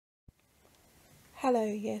Hello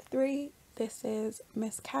Year 3, this is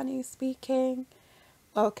Miss Kanu speaking.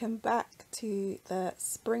 Welcome back to the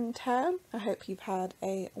spring term. I hope you've had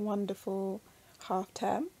a wonderful half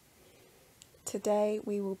term. Today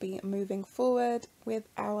we will be moving forward with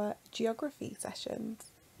our geography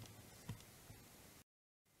sessions.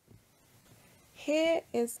 Here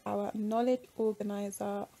is our knowledge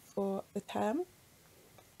organiser for the term.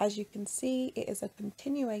 As you can see, it is a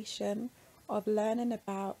continuation of learning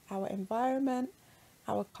about our environment,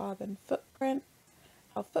 our carbon footprint,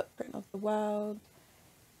 our footprint of the world,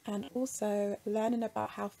 and also learning about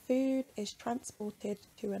how food is transported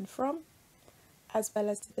to and from, as well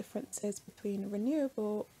as the differences between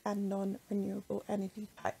renewable and non-renewable energy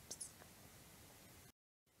types.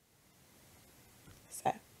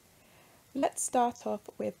 So, let's start off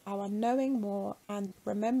with our knowing more and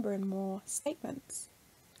remembering more statements.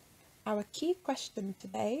 Our key question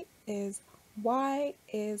today is, why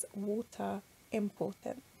is water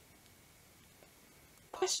important?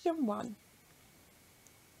 Question 1.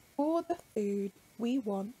 All the food we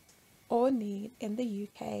want or need in the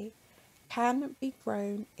UK can be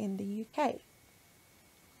grown in the UK.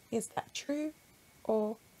 Is that true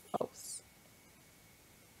or false?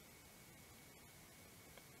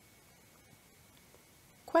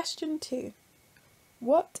 Question 2.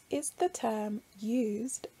 What is the term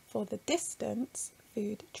used for the distance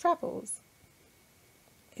food travels?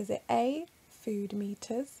 Is it A, food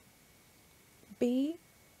meters, B,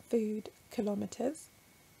 food kilometres,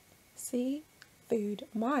 C, food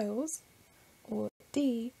miles, or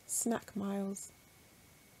D, snack miles?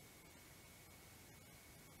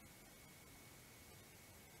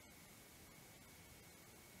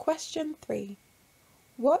 Question 3.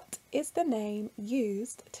 What is the name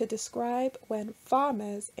used to describe when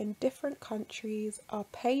farmers in different countries are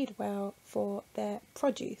paid well for their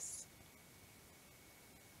produce?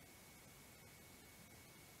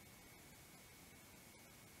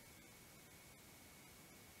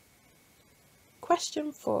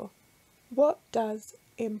 Question 4. What does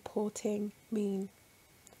importing mean?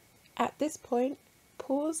 At this point,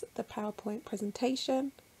 pause the PowerPoint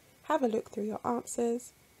presentation, have a look through your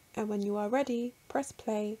answers, and when you are ready, press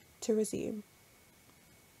play to resume.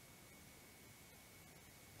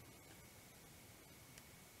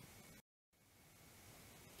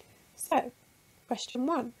 So, question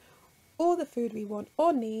 1. All the food we want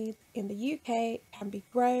or need in the UK can be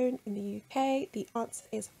grown in the UK. The answer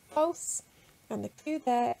is false. And the clue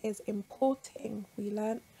there is importing. We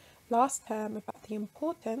learnt last term about the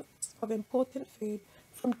importance of important food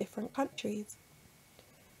from different countries.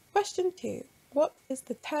 Question 2. What is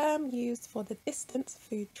the term used for the distance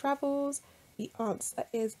food travels? The answer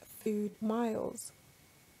is food miles.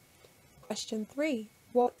 Question 3.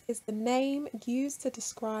 What is the name used to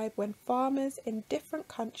describe when farmers in different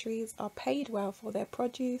countries are paid well for their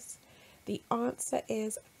produce? The answer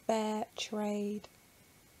is fair trade.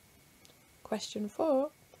 Question 4.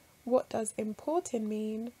 What does importing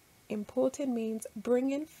mean? Importing means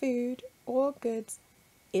bringing food or goods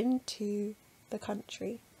into the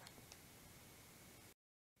country.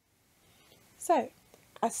 So,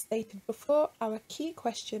 as stated before, our key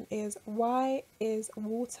question is, why is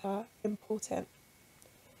water important?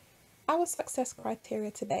 Our success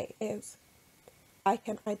criteria today is, I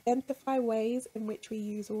can identify ways in which we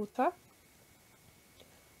use water.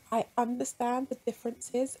 I understand the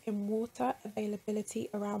differences in water availability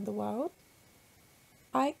around the world.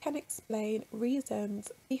 I can explain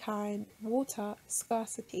reasons behind water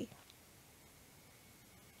scarcity.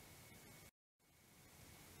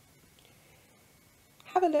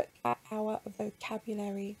 Have a look at our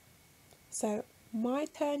vocabulary. So, my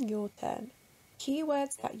turn, your turn.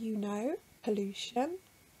 Keywords that you know: pollution,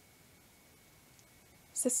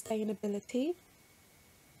 sustainability,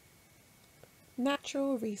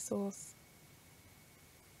 natural resource.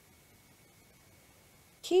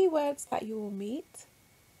 Keywords that you will meet: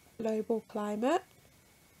 global climate,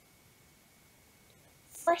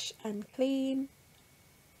 fresh and clean,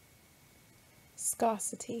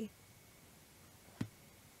 scarcity.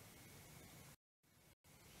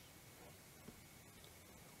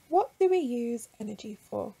 What do we use energy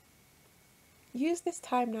for? Use this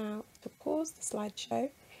time now to pause the slideshow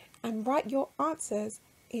and write your answers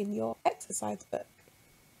in your exercise book.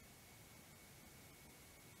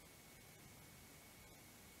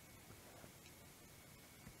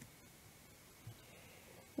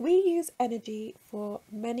 We use energy for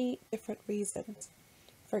many different reasons.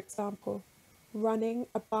 For example, running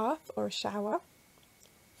a bath or a shower,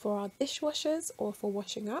 for our dishwashers or for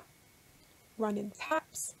washing up, running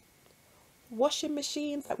taps, washing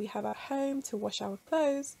machines that we have at home to wash our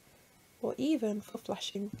clothes, or even for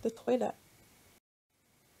flushing the toilet.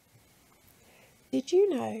 Did you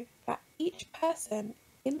know that each person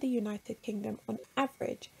in the United Kingdom on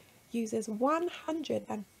average uses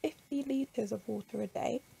 150 litres of water a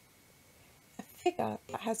day? A figure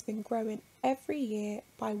that has been growing every year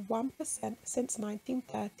by 1% since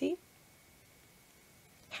 1930?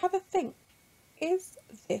 Have a think. Is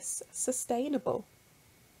this sustainable?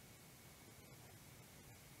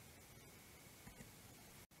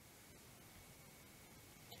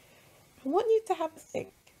 I want you to have a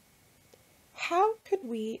think. How could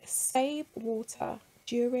we save water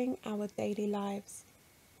during our daily lives?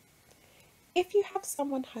 If you have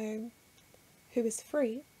someone home who is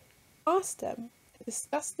free, ask them to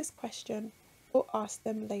discuss this question or ask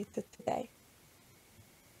them later today.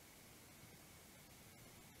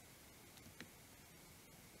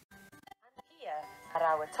 And here are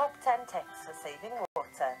our top 10 tips for saving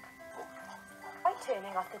water. By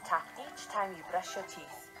turning off the tap each time you brush your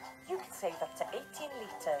teeth, you can save up to 18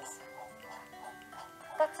 litres.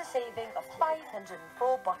 That's a saving of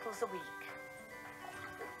 504 bottles a week.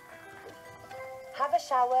 Have a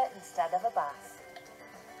shower instead of a bath.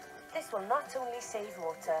 This will not only save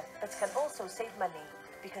water, but can also save money,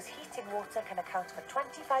 because heating water can account for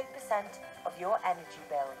 25% of your energy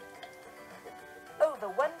bill. Over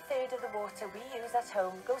 1/3 of the water we use at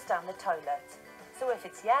home goes down the toilet, so if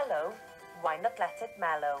it's yellow, why not let it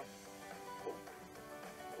mellow?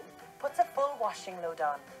 Put a full washing load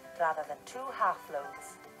on, rather than 2 half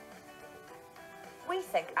loads. We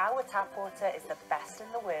think our tap water is the best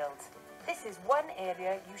in the world. This is one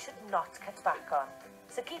area you should not cut back on,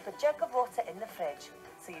 so keep a jug of water in the fridge,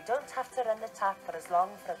 so you don't have to run the tap for as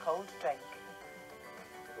long for a cold drink.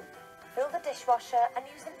 Fill the dishwasher and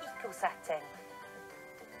use an eco setting,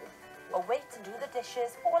 or wait and do the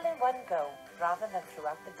dishes all in one go, rather than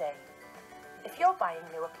throughout the day. If you're buying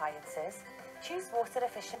new appliances, choose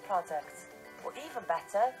water-efficient products, or even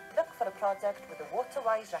better, look for a product with a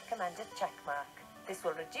WaterWise recommended check mark. This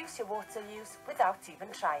will reduce your water use without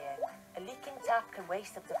even trying. A leaking tap can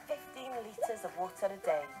waste up to 15 litres of water a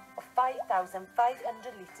day, or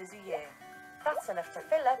 5,500 litres a year. That's enough to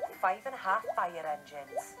fill up 5.5 fire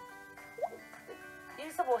engines.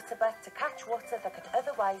 Use a water butt to catch water that could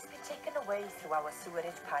otherwise be taken away through our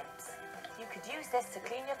sewerage pipes. You could use this to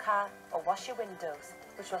clean your car or wash your windows,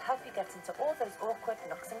 which will help you get into all those awkward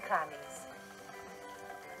nooks and crannies.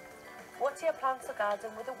 Water your plants or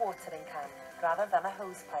garden with a watering can, rather than a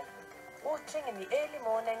hose pipe. Watering in the early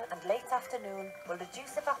morning and late afternoon will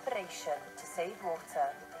reduce evaporation to save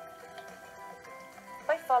water.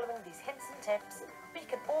 By following these hints and tips, we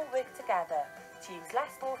can all work together to use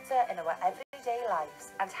less water in our everyday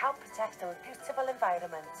lives and help protect our beautiful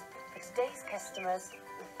environment for today's customers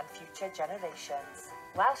and future generations.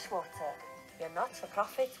 Welsh Water, your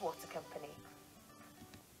not-for-profit water company.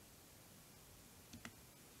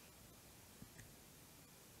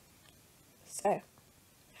 So,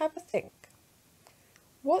 have a think.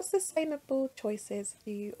 What sustainable choices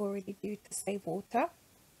do you already do to save water?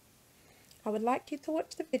 I would like you to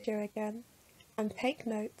watch the video again and take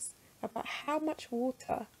notes about how much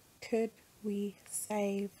water could we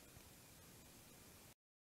save.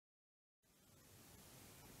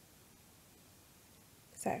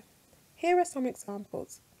 So, here are some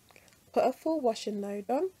examples. Put a full washing load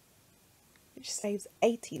on, which saves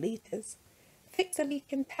 80 litres. Fix a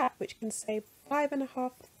leaking tap, which can save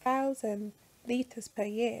 5,500 litres per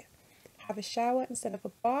year. Have a shower instead of a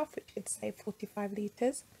bath, which could save 45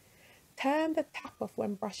 litres. Turn the tap off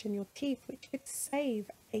when brushing your teeth, which could save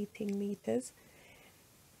 18 litres.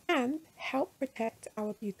 And help protect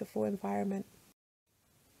our beautiful environment.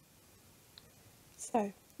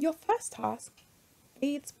 So, your first task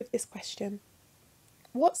leads with this question.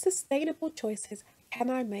 What sustainable choices can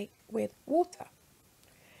I make with water?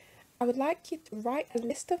 I would like you to write a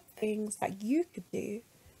list of things that you could do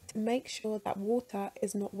to make sure that water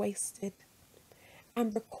is not wasted,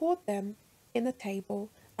 and record them in a table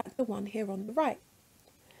like the one here on the right.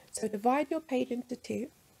 So divide your page into two.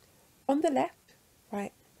 On the left,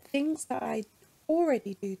 write things that I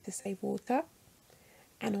already do to save water,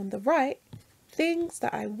 and on the right, things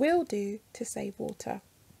that I will do to save water.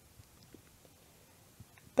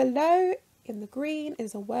 Below in the green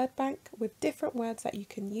is a word bank with different words that you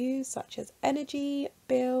can use, such as energy,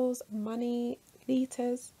 bills, money,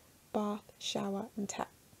 litres, bath, shower and tap.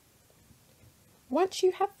 Once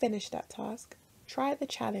you have finished that task, try the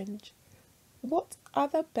challenge. What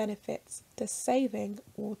other benefits does saving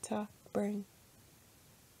water bring?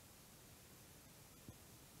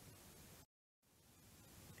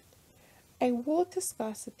 A water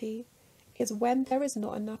scarcity is when there is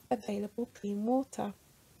not enough available clean water.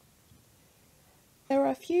 There are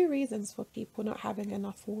a few reasons for people not having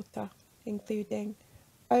enough water. including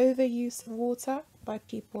overuse of water by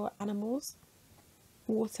people or animals,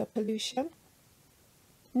 water pollution,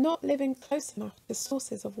 not living close enough to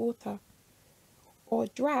sources of water, or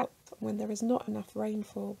drought when there is not enough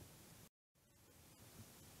rainfall.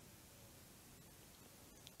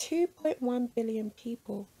 2.1 billion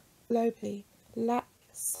people globally lack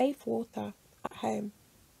safe water at home.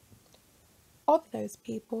 Of those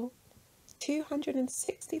people,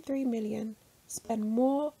 263 million spend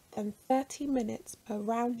more than 30 minutes per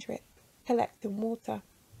round trip collecting water.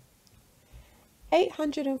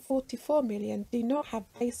 844 million do not have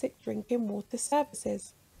basic drinking water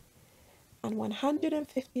services, and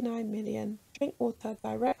 159 million drink water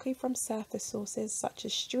directly from surface sources such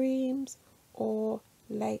as streams or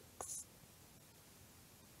lakes.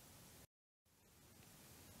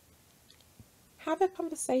 Have a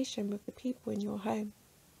conversation with the people in your home.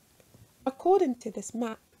 According to this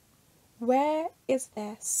map, where is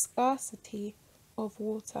there scarcity of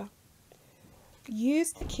water?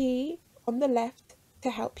 Use the key on the left to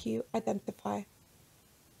help you identify.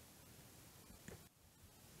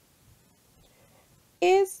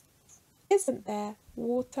 Isn't there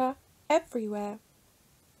water everywhere?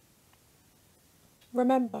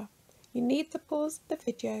 Remember, you need to pause the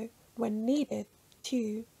video when needed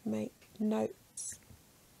to make notes.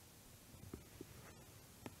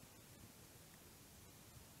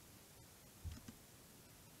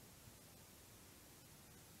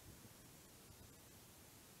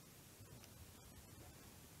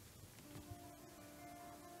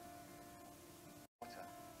 Water.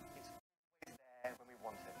 It's always there when we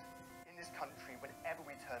want it. In this country, whenever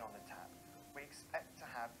we turn on the tap, we expect to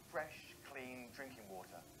have fresh, clean drinking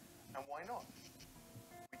water. And why not?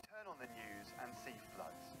 We turn on the news and see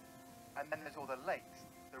floods. And then there's all the lakes,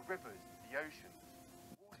 the rivers, the oceans.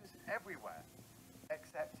 Water's everywhere,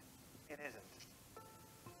 except it isn't.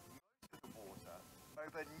 Most of the water,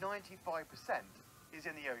 over 95%, is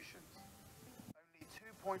in the oceans. Only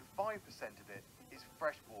 2.5% of it is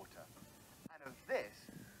fresh water. And of this,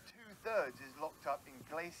 2/3 is locked up in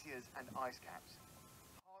glaciers and ice caps.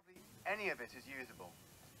 Hardly any of it is usable.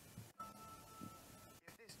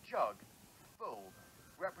 If this jug, full,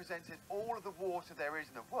 represented all of the water there is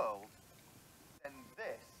in the world, then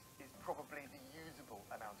this is probably the usable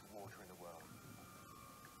amount of water in the world.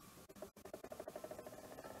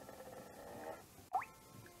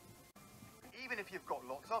 Even if you've got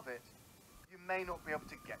lots of it, you may not be able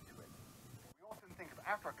to get to it. We often think of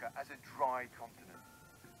Africa as a dry continent,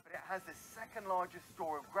 but it has the second largest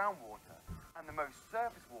store of groundwater and the most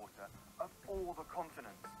surface water of all the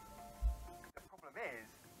continents. The problem is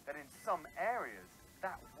that in some areas,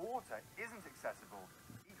 that water isn't accessible,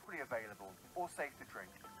 equally available, or safe to drink.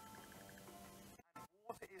 And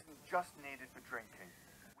water isn't just needed for drinking.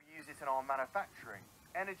 We use it in our manufacturing,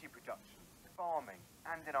 energy production, farming,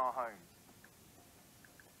 and in our homes.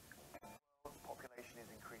 The world's population is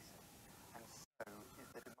increasing, and so is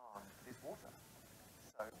the demand for this water.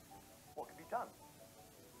 So, what can be done?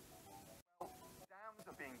 Well, dams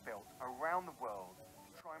are being built around the world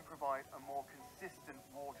to try and provide a more consistent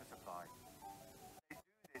water supply. They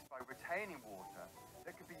do this by retaining water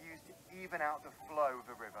that can be used to even out the flow of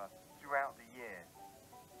the river throughout the year.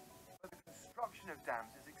 But the construction of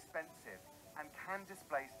dams is expensive and can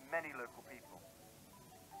displace many local people.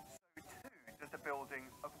 So too does the building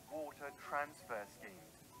of water transfer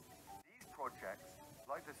schemes. These projects,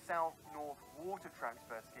 like the South-North Water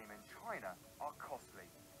Transfer Scheme in China, are costly,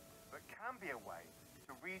 but can be a way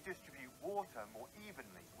to redistribute water more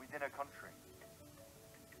evenly within a country.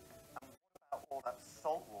 And what about all that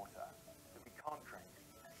salt water that we can't drink?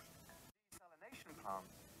 Desalination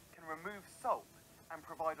plants can remove salt and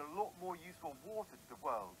provide a lot more useful water to the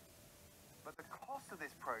world. But the costs of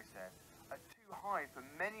this process are too high for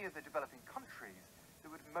many of the developing countries that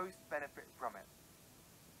would most benefit from it.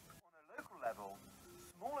 On a local level,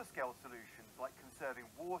 smaller scale solutions like conserving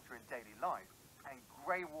water in daily life and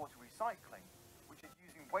grey water recycling, which is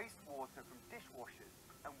using wastewater from dishwashers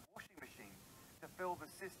and washing machines to fill the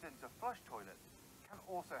cisterns of flush toilets, can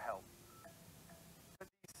also help. But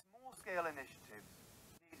these small scale initiatives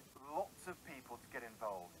need lots of people to get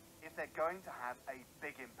involved if they're going to have a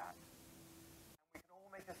big impact. And we can all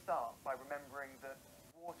make a start by remembering that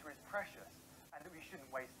water is precious and that we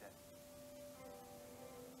shouldn't waste it.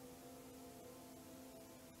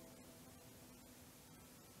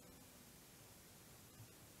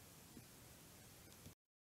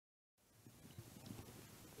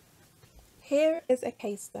 Here is a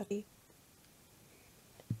case study.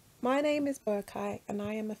 My name is Burkai and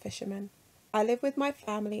I am a fisherman. I live with my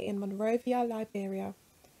family in Monrovia, Liberia.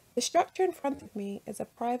 The structure in front of me is a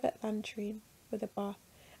private latrine with a bath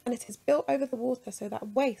and it is built over the water so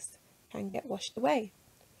that waste can get washed away.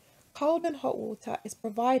 Cold and hot water is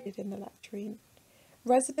provided in the latrine.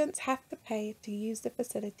 Residents have to pay to use the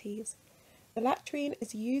facilities. The latrine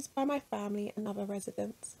is used by my family and other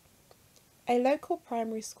residents. A local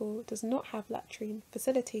primary school does not have latrine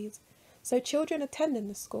facilities, so children attending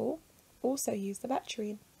the school also use the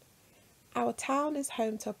latrine. Our town is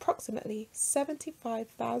home to approximately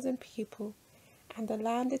 75,000 people, and the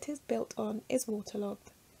land it is built on is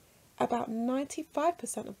waterlogged. About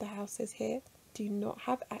 95% of the houses here do not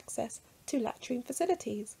have access to latrine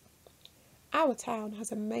facilities. Our town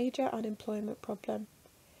has a major unemployment problem.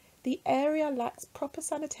 The area lacks proper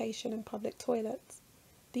sanitation and public toilets.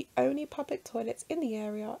 The only public toilets in the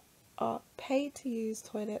area are pay-to-use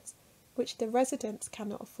toilets, which the residents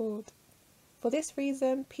cannot afford. For this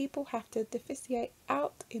reason, people have to defecate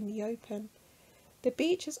out in the open. The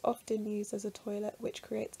beach is often used as a toilet, which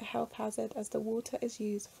creates a health hazard as the water is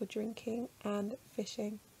used for drinking and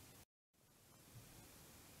fishing.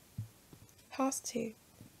 Task 2.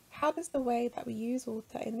 How does the way that we use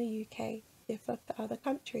water in the UK differ to other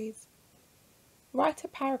countries? Write a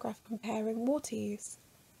paragraph comparing water use.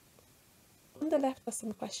 On the left are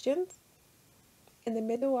some questions, in the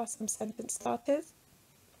middle are some sentence starters,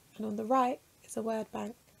 and on the right is a word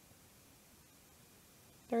bank.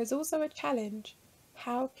 There is also a challenge.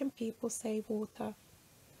 How can people save water?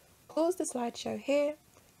 Pause the slideshow here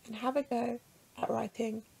and have a go at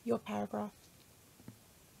writing your paragraph.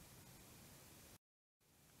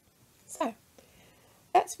 So,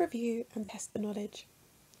 let's review and test the knowledge.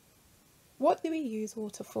 What do we use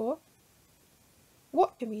water for?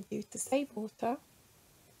 What can we do to save water?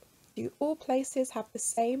 Do all places have the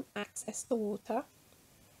same access to water?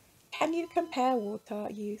 Can you compare water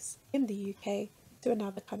use in the UK to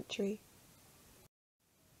another country?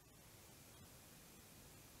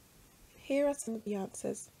 Here are some of the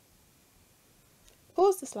answers.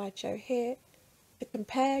 Pause the slideshow here to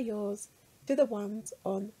compare yours to the ones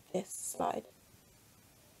on this slide.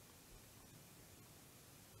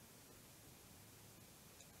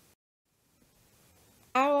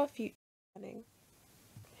 Our future planning.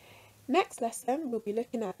 Next lesson, we'll be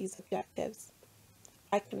looking at these objectives.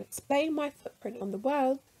 I can explain my footprint on the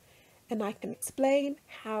world, and I can explain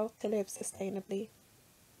how to live sustainably.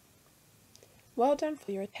 Well done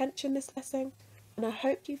for your attention this lesson, and I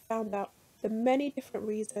hope you found out the many different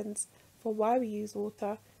reasons for why we use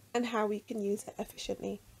water and how we can use it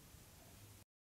efficiently.